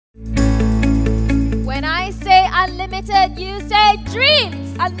unlimited, you say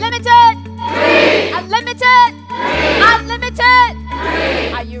dreams. Unlimited. Dreams. Unlimited. Dreams. Unlimited.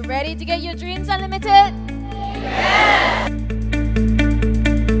 Dreams. Are you ready to get your dreams unlimited? Yes.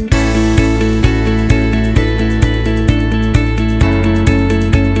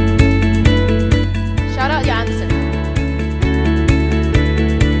 Shout out your answer.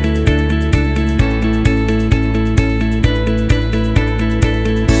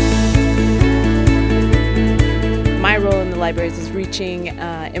 My role in the libraries is reaching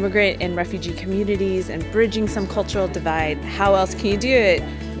immigrant and refugee communities and bridging some cultural divide. How else can you do it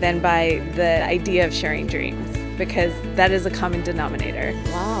than by the idea of sharing dreams? Because that is a common denominator.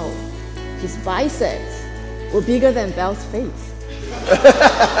 Wow, his biceps were bigger than Belle's face.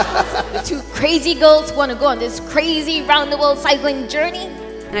 The two crazy girls want to go on this crazy round-the-world cycling journey.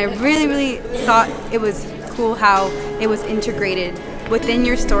 And I really thought it was cool how it was integrated. Within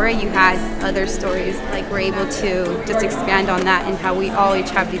your story, you had other stories, like we're able to just expand on that and how we all each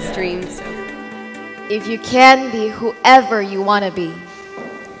have these dreams. So. If you can be whoever you want to be.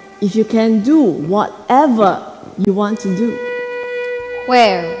 If you can do whatever you want to do.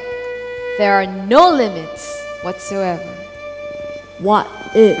 Where there are no limits whatsoever. What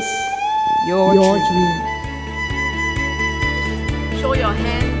is your dream? Show your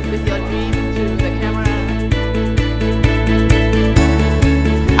hand with your dream to the camera.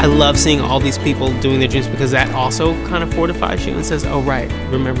 I love seeing all these people doing their dreams because that also kind of fortifies you and says, oh right,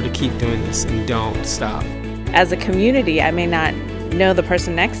 remember to keep doing this and don't stop. As a community, I may not know the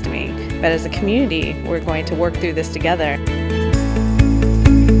person next to me, but as a community, we're going to work through this together.